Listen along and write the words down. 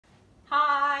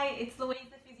Hi, it's Louise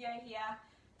the Physio here.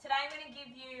 Today I'm going to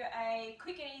give you a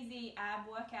quick and easy ab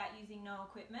workout using no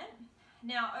equipment.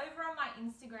 Now over on my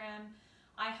Instagram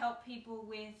I help people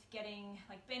with getting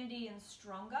like bendy and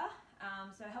stronger,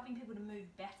 so helping people to move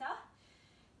better.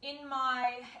 In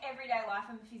my everyday life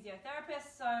I'm a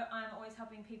physiotherapist, so I'm always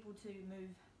helping people to move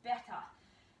better.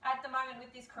 At the moment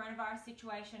with this coronavirus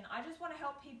situation, I just want to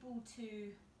help people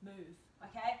to move,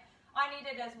 okay? I need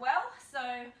it as well,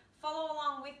 so follow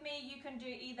along with me. You can do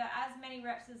either as many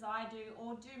reps as I do,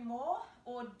 or do more,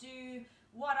 or do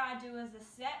what I do as a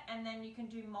set, and then you can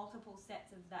do multiple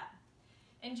sets of that.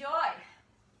 Enjoy!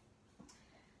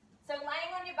 So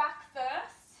laying on your back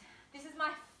first, this is my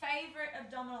favourite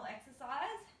abdominal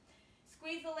exercise.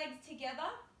 Squeeze the legs together,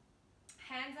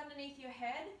 hands underneath your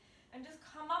head, and just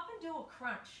come up and do a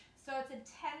crunch. So it's a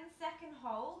 10-second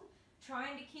hold,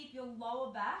 trying to keep your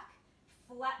lower back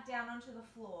flat down onto the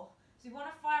floor. So you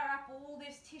want to fire up all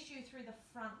this tissue through the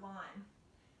front line.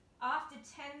 After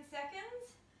 10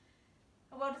 seconds,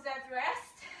 a well-deserved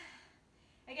rest.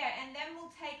 Okay, and then we'll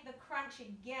take the crunch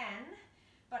again,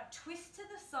 but twist to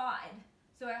the side.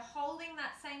 So we're holding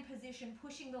that same position,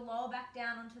 pushing the lower back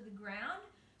down onto the ground,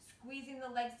 squeezing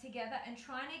the legs together and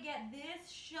trying to get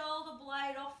this shoulder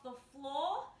blade off the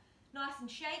floor, nice and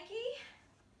shaky.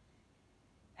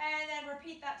 And then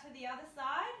repeat that to the other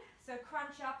side. So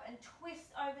crunch up and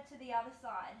twist over to the other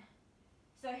side.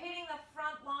 So hitting the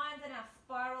front lines and our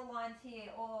spiral lines here,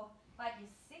 or like your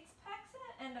six packs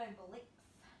and obliques.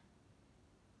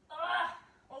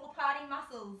 All the party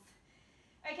muscles.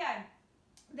 Okay,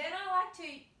 then I like to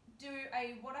do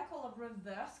what I call a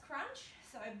reverse crunch.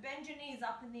 So bend your knees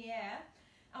up in the air.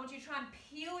 I want you to try and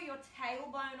peel your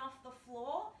tailbone off the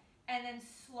floor and then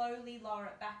slowly lower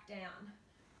it back down.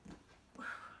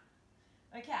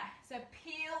 Okay, so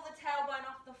peel the tailbone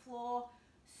off the floor,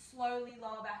 slowly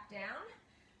lower back down.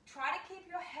 Try to keep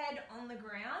your head on the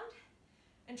ground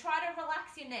and try to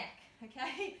relax your neck,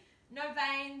 okay? No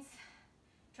veins,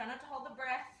 try not to hold the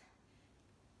breath,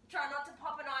 try not to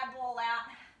pop an eyeball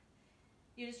out.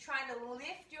 You're just trying to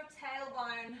lift your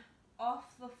tailbone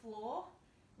off the floor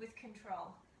with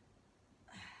control.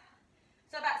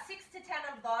 So about 6 to 10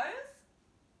 of those.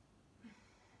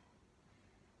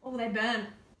 Oh, they burn.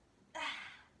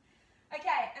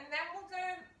 Okay, and then we'll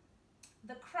do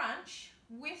the crunch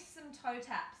with some toe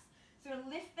taps. So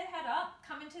lift the head up,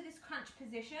 come into this crunch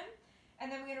position, and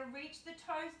then we're going to reach the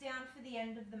toes down for the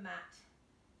end of the mat.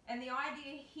 And the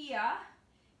idea here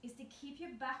is to keep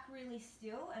your back really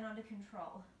still and under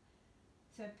control.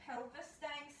 So pelvis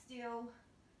staying still,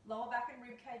 lower back and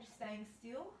rib cage staying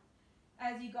still.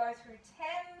 As you go through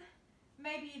 10,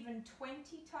 maybe even 20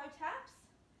 toe taps.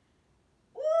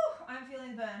 Woo, I'm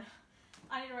feeling the burn.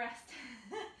 I need a rest.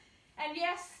 And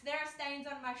yes, there are stains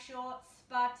on my shorts,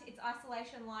 but it's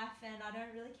isolation life and I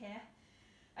don't really care.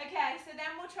 Okay, so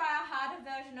then we'll try a harder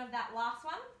version of that last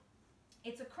one.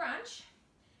 It's a crunch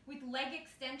with leg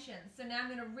extensions. So now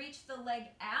I'm going to reach the leg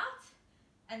out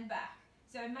and back.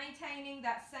 So maintaining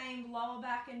that same lower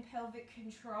back and pelvic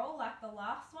control like the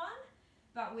last one,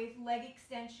 but with leg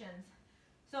extensions.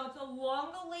 So it's a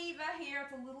longer lever here.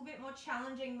 It's a little bit more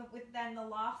challenging than the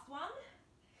last one.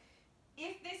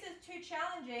 If this is too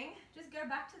challenging, just go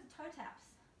back to the toe taps.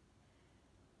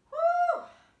 Woo!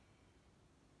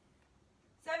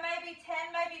 So maybe 10,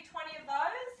 maybe 20 of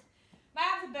those. My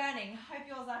abs are burning. I hope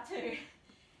yours are too.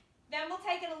 Then we'll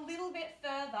take it a little bit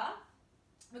further.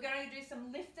 We're going to do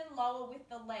some lift and lower with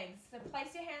the legs. So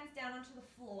place your hands down onto the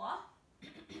floor.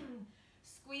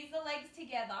 Squeeze the legs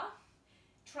together.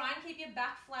 Try and keep your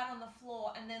back flat on the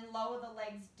floor and then lower the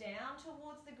legs down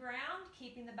towards the ground,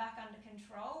 keeping the back under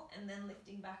control and then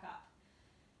lifting back up.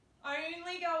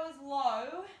 Only go as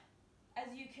low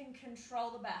as you can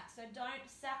control the back. So don't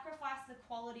sacrifice the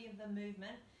quality of the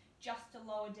movement just to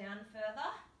lower down further.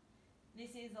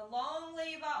 This is a long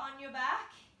lever on your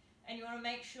back and you want to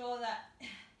make sure that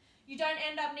you don't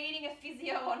end up needing a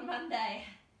physio on Monday.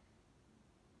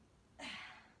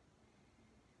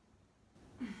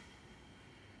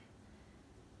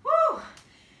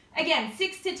 Again,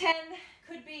 6 to 10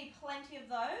 could be plenty of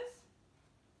those.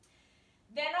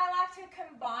 Then I like to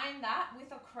combine that with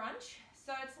a crunch.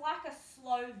 So it's like a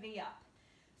slow V-up.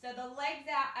 So the legs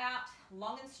are out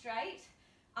long and straight,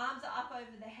 arms are up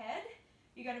over the head.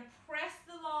 You're going to press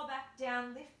the lower back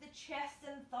down, lift the chest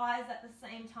and thighs at the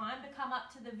same time to come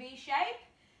up to the V shape,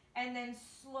 and then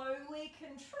slowly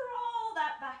control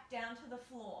that back down to the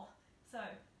floor. So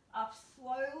up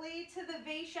slowly to the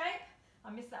V shape. I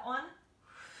missed that one.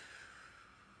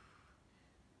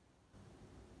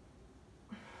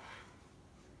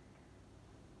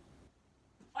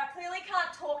 I clearly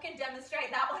can't talk and demonstrate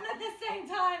that one at the same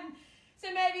time. So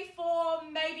do maybe 4,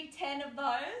 maybe 10 of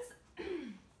those.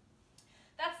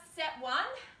 That's set 1.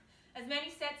 As many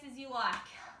sets as you like.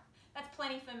 That's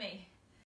plenty for me.